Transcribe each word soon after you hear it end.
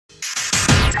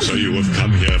So you have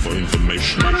come here for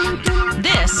information.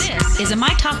 This is a My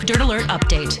Talk Dirt Alert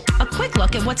update. A quick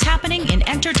look at what's happening in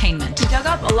entertainment. We dug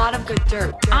up a lot of good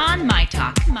dirt. On My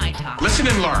Talk. My Talk. Listen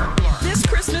and learn. This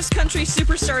Christmas, country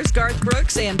superstars Garth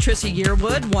Brooks and Tricia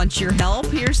Yearwood want your help.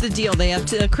 Here's the deal. They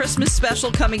have a Christmas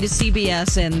special coming to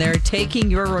CBS, and they're taking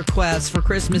your requests for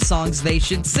Christmas songs they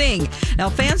should sing. Now,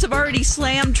 fans have already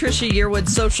slammed Tricia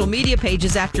Yearwood's social media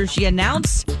pages after she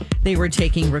announced they were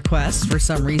taking requests for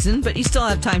some reason, but you still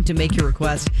have time to make your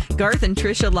request. Garth and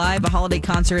Tricia Live, a holiday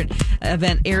concert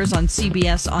event, airs on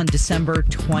CBS on December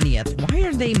 20th. Why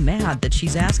are they mad that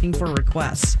she's asking for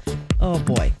requests? Oh,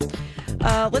 boy.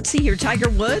 Let's see here. Tiger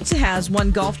Woods has one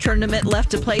golf tournament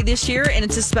left to play this year, and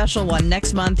it's a special one.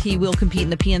 Next month, he will compete in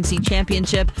the PNC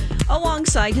Championship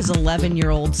alongside his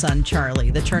 11-year-old son, Charlie.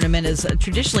 The tournament is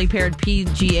traditionally paired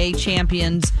PGA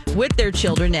champions with their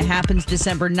children. It happens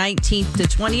December 19th to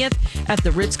 20th at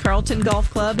the Ritz-Carlton Golf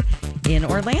Club in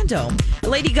Orlando.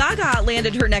 Lady Gaga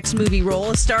landed her next movie role.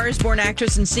 A Star is Born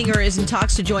actress and singer is in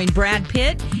talks to join Brad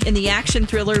Pitt in the action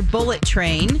thriller Bullet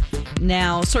Train.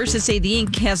 Now, sources say the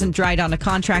ink hasn't dried on a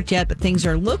contract yet, but things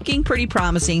are looking pretty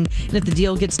promising. And if the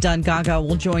deal gets done, Gaga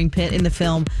will join Pitt in the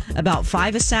film about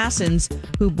 5 assassins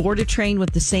who board a train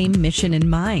with the same mission in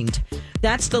mind.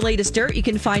 That's the latest dirt. You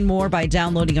can find more by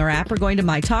downloading our app or going to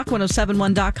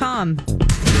mytalk1071.com.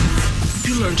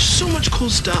 You learned so much cool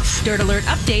stuff. Dirt Alert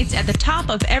updates at the top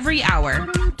of every hour.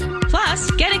 Plus,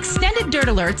 get extended Dirt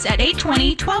Alerts at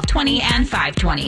 8:20, 12:20, and 5:20.